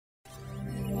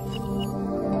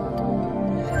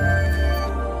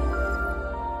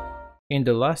In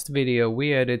the last video,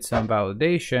 we added some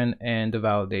validation and the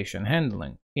validation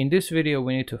handling. In this video,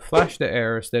 we need to flash the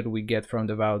errors that we get from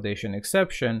the validation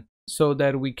exception so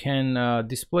that we can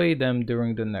display them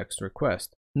during the next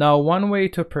request. Now, one way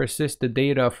to persist the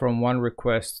data from one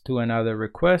request to another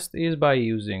request is by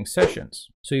using sessions.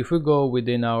 So if we go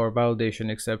within our validation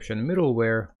exception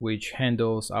middleware, which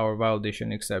handles our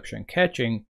validation exception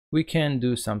catching, we can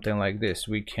do something like this.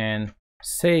 We can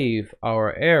save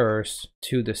our errors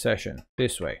to the session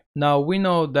this way. Now we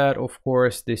know that of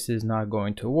course this is not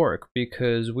going to work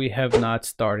because we have not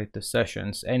started the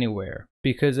sessions anywhere.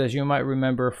 Because as you might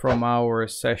remember from our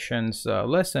sessions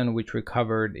lesson, which we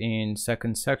covered in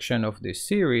second section of this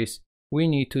series, we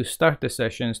need to start the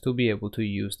sessions to be able to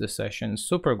use the sessions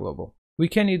superglobal. We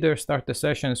can either start the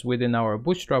sessions within our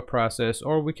Bootstrap process,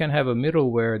 or we can have a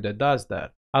middleware that does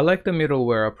that. I like the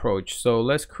middleware approach, so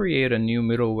let's create a new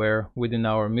middleware within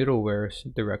our middlewares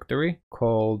directory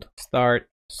called start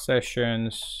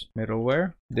sessions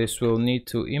middleware. This will need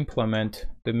to implement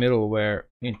the middleware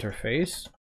interface,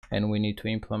 and we need to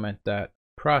implement that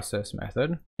process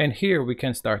method. And here we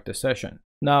can start the session.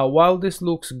 Now, while this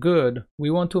looks good,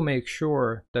 we want to make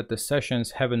sure that the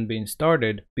sessions haven't been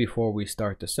started before we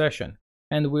start the session.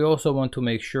 And we also want to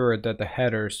make sure that the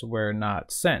headers were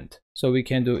not sent. So we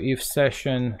can do if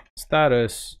session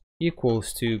status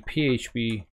equals to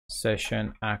PHP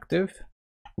session active.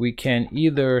 We can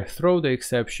either throw the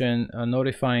exception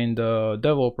notifying the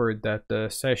developer that the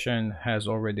session has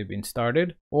already been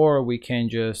started, or we can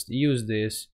just use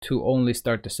this to only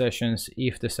start the sessions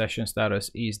if the session status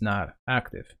is not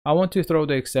active. I want to throw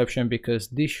the exception because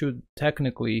this should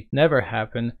technically never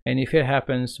happen, and if it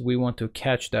happens, we want to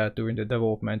catch that during the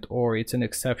development, or it's an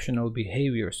exceptional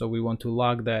behavior, so we want to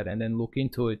log that and then look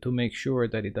into it to make sure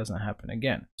that it doesn't happen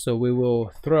again. So we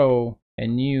will throw a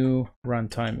new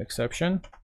runtime exception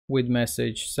with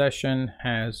message session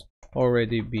has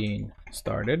already been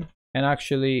started. And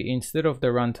actually, instead of the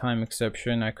runtime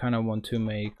exception, I kind of want to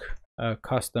make a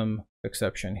custom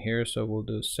exception here. So we'll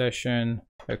do session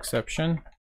exception,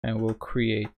 and we'll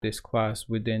create this class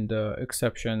within the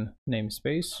exception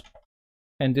namespace.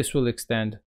 And this will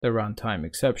extend the runtime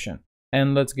exception.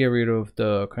 And let's get rid of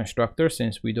the constructor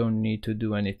since we don't need to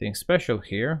do anything special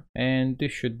here. And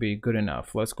this should be good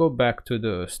enough. Let's go back to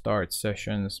the start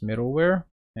sessions middleware.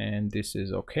 And this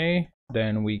is okay.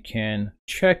 Then we can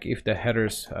check if the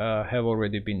headers have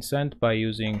already been sent by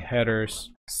using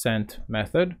headers sent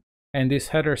method. And this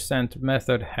header sent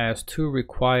method has two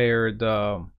required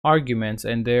arguments,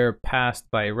 and they're passed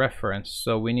by reference.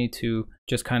 So we need to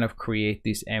just kind of create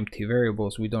these empty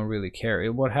variables. We don't really care.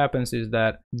 What happens is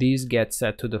that these get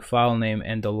set to the file name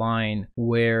and the line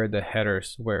where the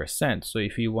headers were sent. So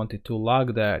if you wanted to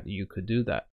log that, you could do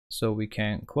that. So we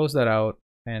can close that out.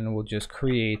 And we'll just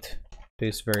create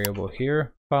this variable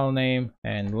here, file name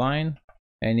and line.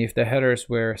 And if the headers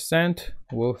were sent,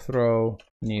 we'll throw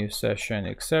new session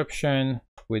exception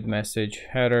with message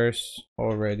headers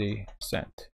already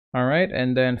sent. All right,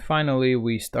 and then finally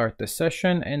we start the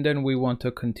session, and then we want to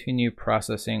continue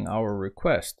processing our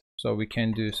request. So we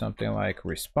can do something like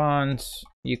response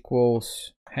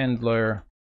equals handler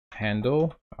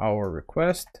handle our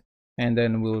request, and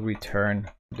then we'll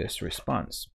return this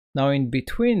response. Now in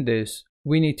between this,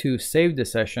 we need to save the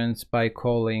sessions by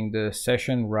calling the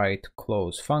session write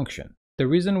close function. The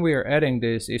reason we are adding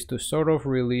this is to sort of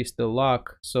release the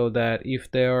lock so that if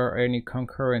there are any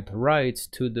concurrent writes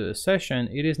to the session,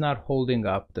 it is not holding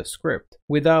up the script.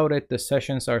 Without it, the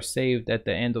sessions are saved at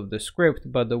the end of the script,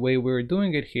 but the way we're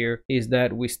doing it here is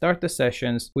that we start the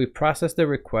sessions, we process the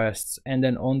requests, and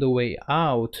then on the way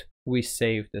out, we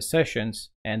save the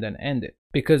sessions and then end it.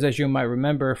 Because as you might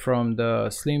remember from the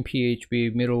Slim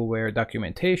PHP middleware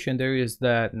documentation, there is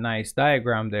that nice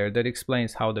diagram there that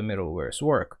explains how the middlewares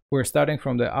work. We're starting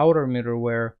from the outer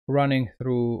middleware, running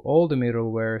through all the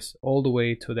middlewares all the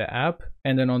way to the app.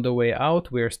 And then on the way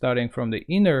out, we're starting from the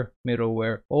inner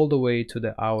middleware all the way to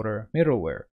the outer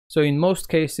middleware. So in most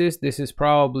cases, this is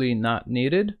probably not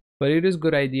needed, but it is a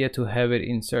good idea to have it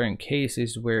in certain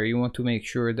cases where you want to make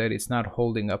sure that it's not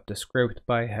holding up the script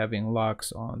by having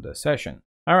locks on the session.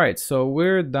 All right, so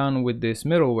we're done with this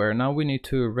middleware. Now we need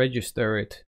to register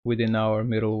it within our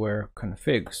middleware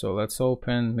config. So let's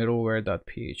open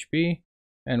middleware.php,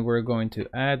 and we're going to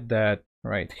add that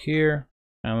right here.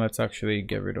 And let's actually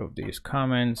get rid of these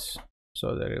comments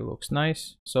so that it looks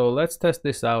nice. So let's test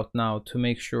this out now to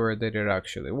make sure that it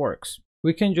actually works.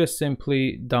 We can just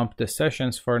simply dump the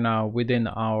sessions for now within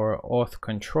our auth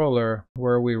controller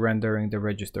where we're rendering the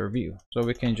register view. So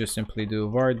we can just simply do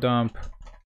var dump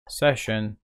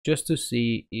session just to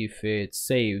see if it's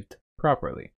saved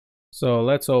properly. So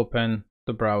let's open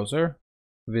the browser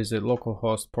visit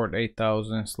localhost port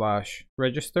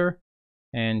 8000/register,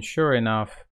 and sure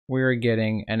enough, we're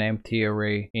getting an empty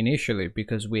array initially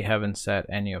because we haven't set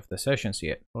any of the sessions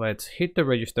yet. Let's hit the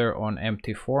register on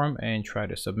empty form and try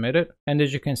to submit it. And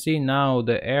as you can see now,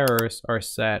 the errors are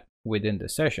set within the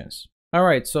sessions. All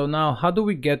right, so now how do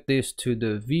we get this to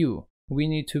the view? We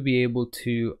need to be able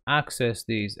to access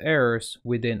these errors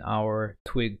within our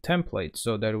Twig template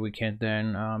so that we can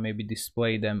then maybe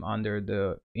display them under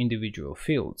the individual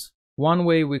fields. One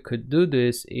way we could do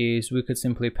this is we could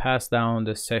simply pass down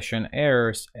the session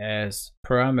errors as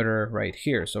parameter right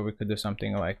here. So we could do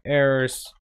something like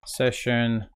errors,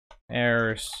 session,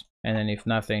 errors, and then if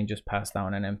nothing, just pass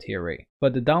down an empty array.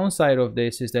 But the downside of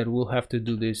this is that we'll have to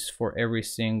do this for every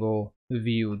single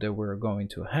view that we're going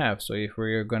to have. So if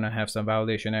we're going to have some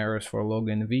validation errors for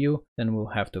login view, then we'll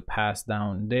have to pass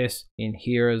down this in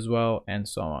here as well, and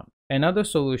so on. Another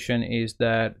solution is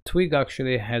that Twig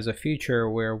actually has a feature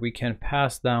where we can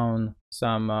pass down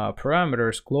some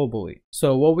parameters globally.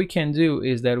 So what we can do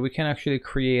is that we can actually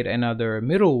create another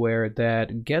middleware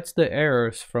that gets the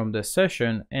errors from the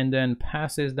session and then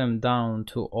passes them down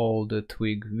to all the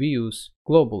Twig views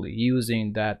globally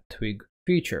using that Twig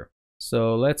feature.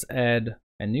 So let's add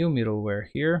a new middleware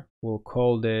here. We'll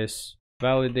call this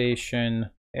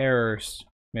validation errors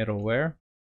middleware.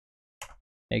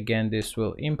 Again, this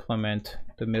will implement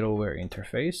the middleware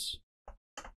interface.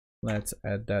 Let's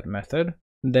add that method.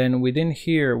 Then within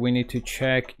here, we need to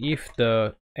check if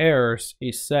the errors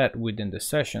is set within the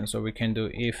session. So we can do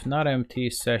if not empty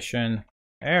session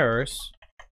errors.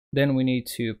 Then we need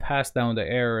to pass down the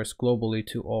errors globally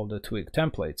to all the Twig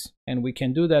templates. And we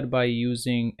can do that by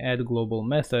using add global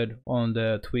method on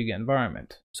the Twig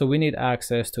environment. So we need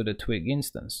access to the Twig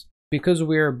instance. Because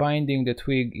we are binding the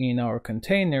Twig in our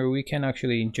container, we can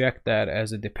actually inject that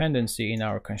as a dependency in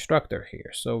our constructor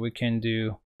here. So we can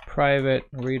do private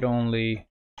read-only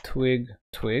Twig,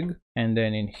 and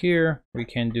then in here we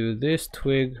can do this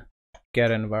Twig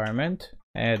get environment,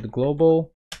 add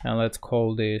global, and let's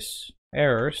call this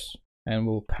errors, and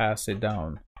we'll pass it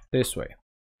down this way.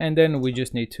 And then we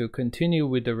just need to continue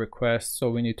with the request. So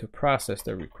we need to process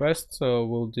the request. So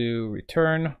we'll do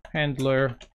return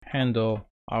handler handle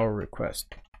our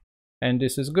request, and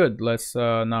this is good. Let's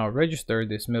now register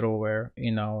this middleware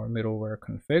in our middleware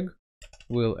config.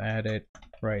 We'll add it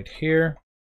right here,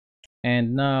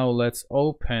 and now let's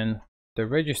open the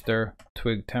register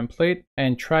Twig template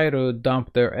and try to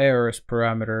dump the errors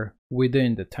parameter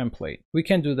within the template. We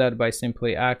can do that by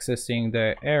simply accessing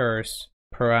the errors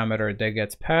parameter that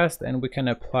gets passed, and we can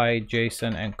apply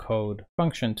JSON encode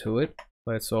function to it.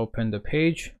 Let's open the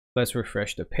page. Let's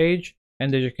refresh the page.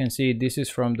 And as you can see, this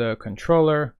is from the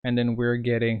controller, and then we're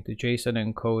getting the JSON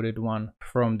encoded one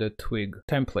from the Twig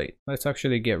template. Let's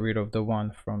actually get rid of the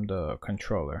one from the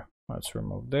controller. Let's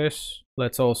remove this.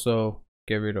 Let's also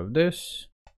get rid of this.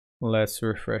 Let's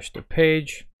refresh the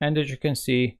page. And as you can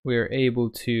see, we're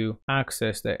able to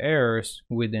access the errors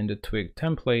within the Twig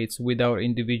templates without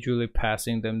individually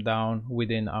passing them down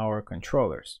within our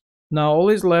controllers. Now all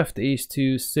is left is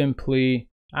to simply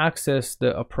access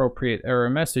the appropriate error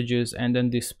messages and then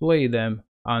display them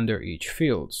under each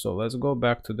field. So let's go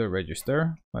back to the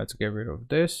register. Let's get rid of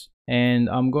this. And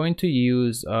I'm going to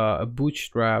use a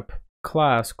bootstrap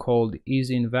class called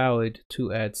isInvalid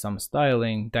to add some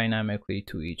styling dynamically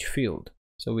to each field.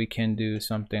 So we can do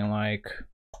something like,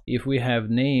 if we have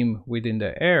name within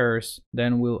the errors,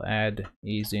 then we'll add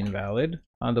isInvalid,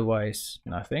 otherwise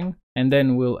nothing. And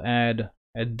then we'll add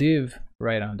a div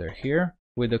right under here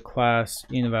with the class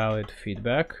invalid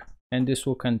feedback, and this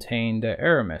will contain the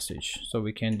error message. So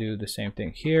we can do the same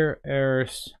thing here,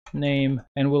 errors name,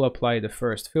 and we'll apply the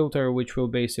first filter, which will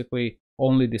basically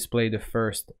only display the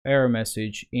first error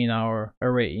message in our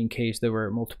array in case there were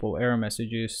multiple error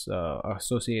messages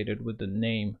associated with the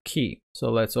name key. So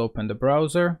let's open the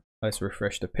browser, let's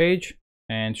refresh the page,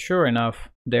 and sure enough,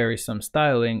 there is some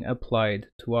styling applied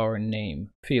to our name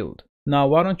field. Now,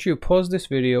 why don't you pause this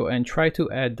video and try to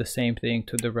add the same thing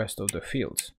to the rest of the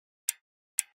fields.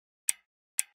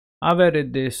 I've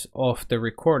added this off the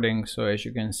recording, so as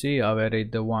you can see, I've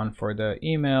added the one for the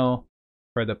email,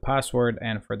 for the password,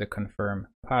 and for the confirm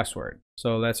password.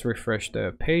 So let's refresh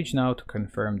the page now to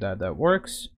confirm that that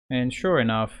works. And sure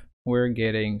enough, we're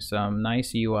getting some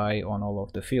nice UI on all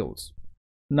of the fields.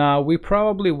 Now, we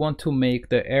probably want to make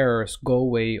the errors go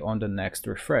away on the next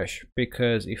refresh,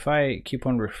 because if I keep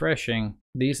on refreshing,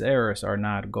 these errors are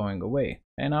not going away.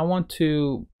 And I want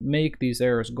to make these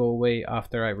errors go away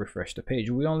after I refresh the page.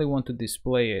 We only want to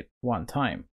display it one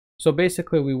time. So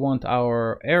basically, we want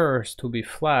our errors to be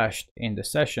flashed in the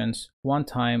sessions one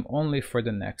time only for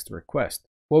the next request.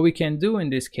 What we can do in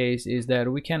this case is that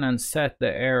we can unset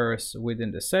the errors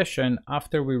within the session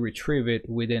after we retrieve it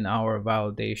within our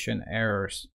validation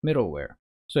errors middleware.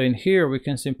 So in here, we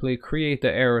can simply create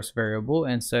the errors variable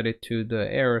and set it to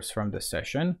the errors from the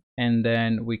session. And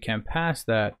then we can pass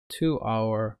that to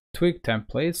our twig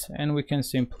templates, and we can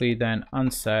simply then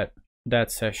unset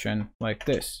that session like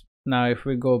this. Now, if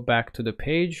we go back to the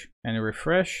page and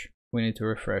refresh, we need to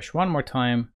refresh one more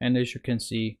time. And as you can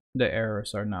see, the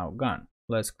errors are now gone.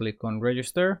 Let's click on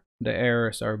register. The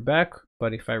errors are back,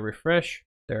 but if I refresh,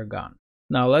 they're gone.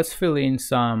 Now let's fill in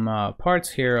some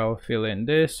parts here. I'll fill in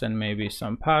this and maybe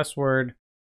some password.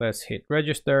 Let's hit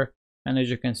register. And as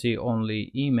you can see, only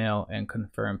email and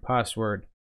confirm password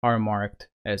are marked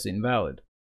as invalid.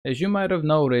 As you might have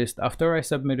noticed, after I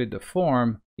submitted the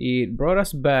form, it brought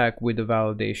us back with the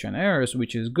validation errors,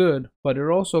 which is good, but it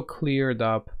also cleared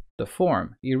up the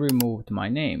form. It removed my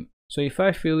name. So if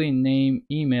I fill in name,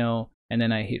 email, and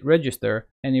then I hit register,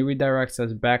 and it redirects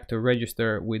us back to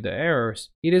register with the errors,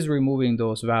 it is removing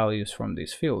those values from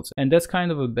these fields. And that's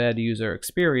kind of a bad user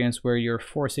experience where you're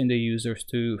forcing the users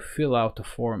to fill out the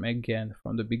form again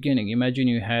from the beginning. Imagine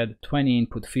you had 20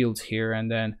 input fields here,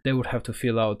 and then they would have to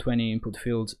fill out 20 input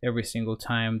fields every single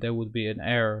time there would be an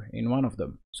error in one of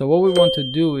them. So what we want to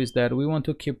do is that we want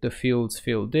to keep the fields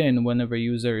filled in whenever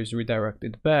user is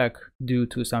redirected back due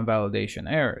to some validation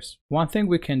errors. One thing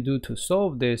we can do to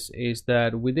solve this is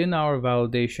that within our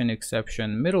validation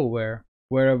exception middleware,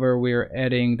 wherever we're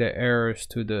adding the errors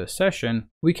to the session,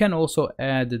 we can also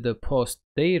add the post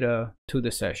data to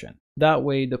the session. That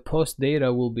way, the post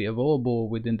data will be available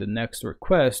within the next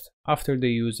request after the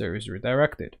user is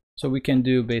redirected. So we can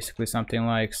do basically something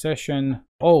like session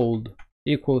old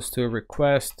equals to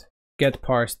request get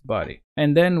parsed body.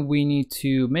 And then we need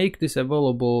to make this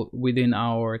available within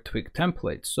our twig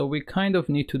template. So we kind of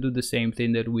need to do the same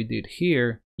thing that we did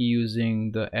here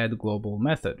using the add global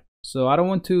method. So I don't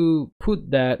want to put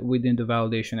that within the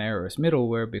validation errors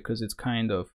middleware because it's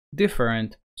kind of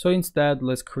different. So instead,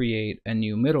 let's create a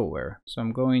new middleware. So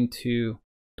I'm going to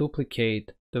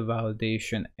duplicate the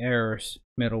validation errors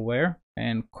middleware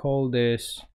and call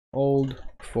this old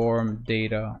form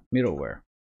data middleware.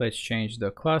 Let's change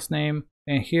the class name,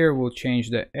 and here we'll change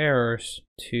the errors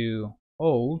to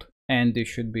old, and this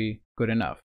should be good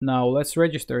enough. Now let's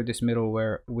register this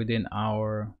middleware within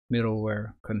our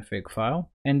middleware config file.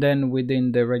 And then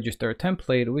within the register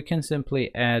template, we can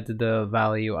simply add the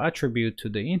value attribute to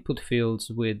the input fields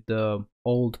with the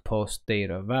old post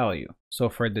data value. So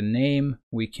for the name,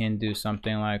 we can do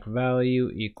something like value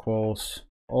equals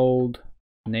old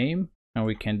name, and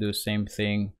we can do same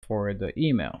thing for the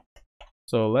email.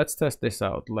 So let's test this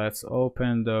out. Let's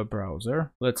open the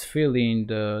browser. Let's fill in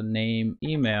the name,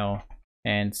 email,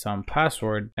 and some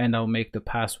password, and I'll make the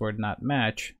password not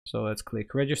match. So let's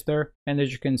click register. And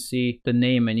as you can see, the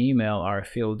name and email are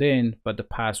filled in, but the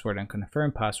password and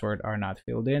confirm password are not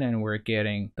filled in, and we're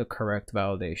getting the correct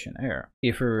validation error.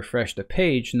 If we refresh the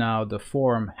page, now the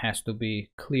form has to be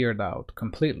cleared out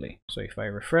completely. So if I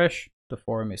refresh, the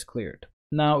form is cleared.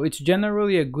 Now, it's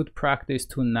generally a good practice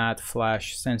to not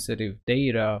flash sensitive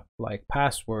data like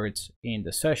passwords in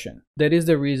the session. That is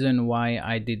the reason why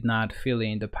I did not fill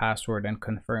in the password and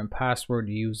confirm password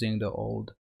using the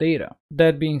old data.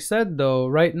 That being said though,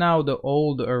 right now the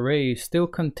old array still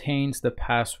contains the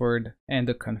password and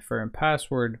the confirm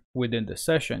password within the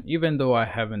session, even though I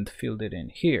haven't filled it in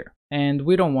here. And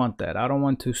we don't want that. I don't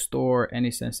want to store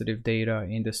any sensitive data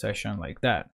in the session like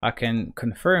that. I can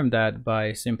confirm that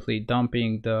by simply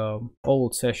dumping the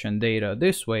old session data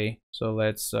this way. So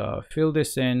let's fill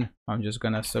this in. I'm just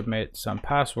gonna submit some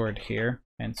password here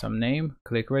and some name,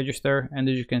 click register, and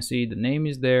as you can see, the name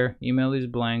is there, email is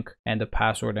blank, and the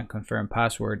password and confirm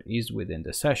password is within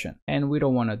the session. And we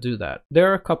don't want to do that. There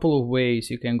are a couple of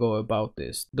ways you can go about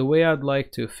this. The way I'd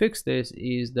like to fix this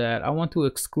is that I want to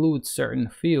exclude certain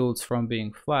fields from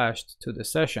being flashed to the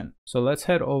session. So let's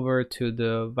head over to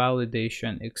the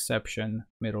validation exception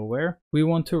middleware. We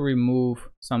want to remove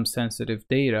some sensitive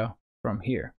data from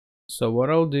here. So what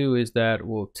I'll do is that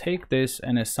we'll take this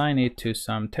and assign it to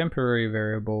some temporary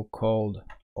variable called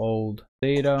old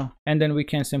data, and then we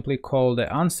can simply call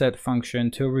the unset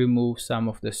function to remove some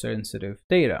of the sensitive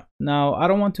data. Now, I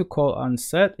don't want to call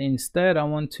unset. Instead, I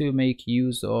want to make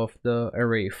use of the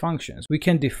array functions. We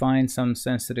can define some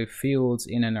sensitive fields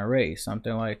in an array,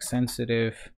 something like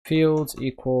sensitive fields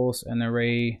equals an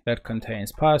array that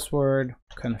contains password,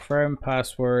 confirm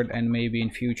password, and maybe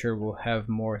in future we'll have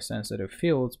more sensitive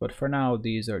fields, but for now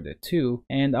these are the two,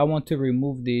 and I want to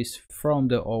remove these from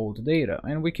the old data,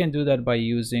 and we can do that by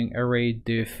using array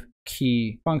diff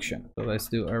key function. So let's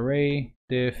do array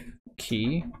diff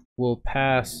key, we'll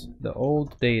pass the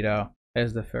old data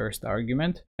as the first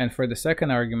argument, and for the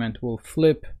second argument we'll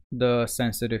flip the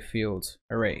sensitive fields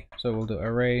array. So we'll do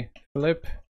array flip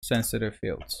sensitive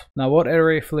fields. Now what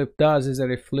array flip does is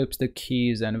that it flips the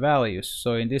keys and values.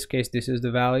 So in this case this is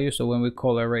the value, so when we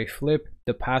call array flip,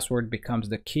 the password becomes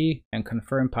the key and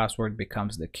confirm password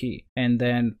becomes the key, and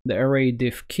then the array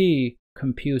diff key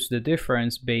computes the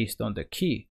difference based on the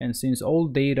key. And since all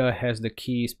data has the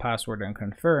keys password and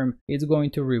confirm, it's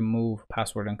going to remove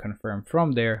password and confirm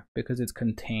from there because it's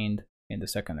contained in the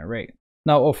second array.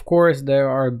 Now of course there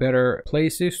are better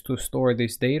places to store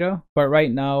this data, but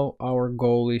right now our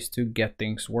goal is to get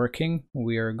things working.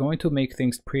 We are going to make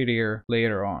things prettier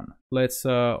later on. Let's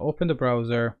open the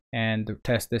browser and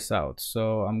test this out.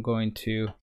 So I'm going to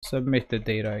submit the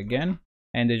data again.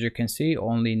 And as you can see,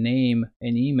 only name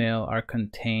and email are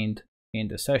contained in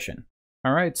the session.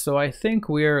 All right, so I think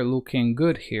we're looking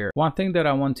good here. One thing that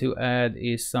I want to add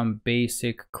is some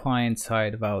basic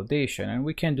client-side validation, and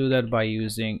we can do that by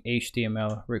using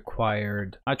HTML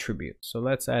required attributes. So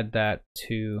let's add that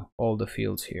to all the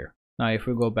fields here. Now, if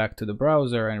we go back to the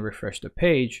browser and refresh the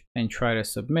page and try to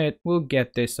submit, we'll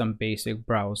get this some basic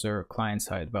browser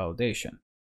client-side validation.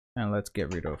 And let's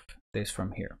get rid of this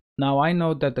from here. Now I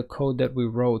know that the code that we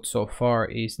wrote so far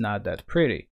is not that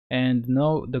pretty. And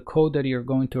no, the code that you're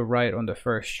going to write on the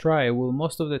first try will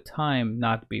most of the time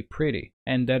not be pretty.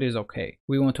 And that is okay.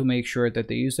 We want to make sure that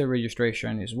the user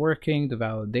registration is working, the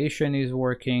validation is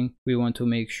working. We want to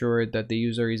make sure that the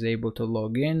user is able to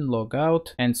log in, log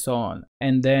out, and so on.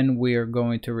 And then we are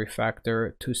going to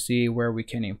refactor to see where we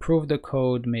can improve the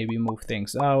code, maybe move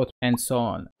things out, and so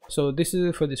on. So this is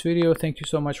it for this video. Thank you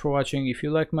so much for watching. If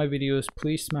you like my videos,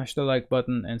 please smash the like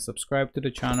button and subscribe to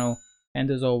the channel. And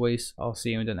as always, I'll see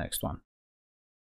you in the next one.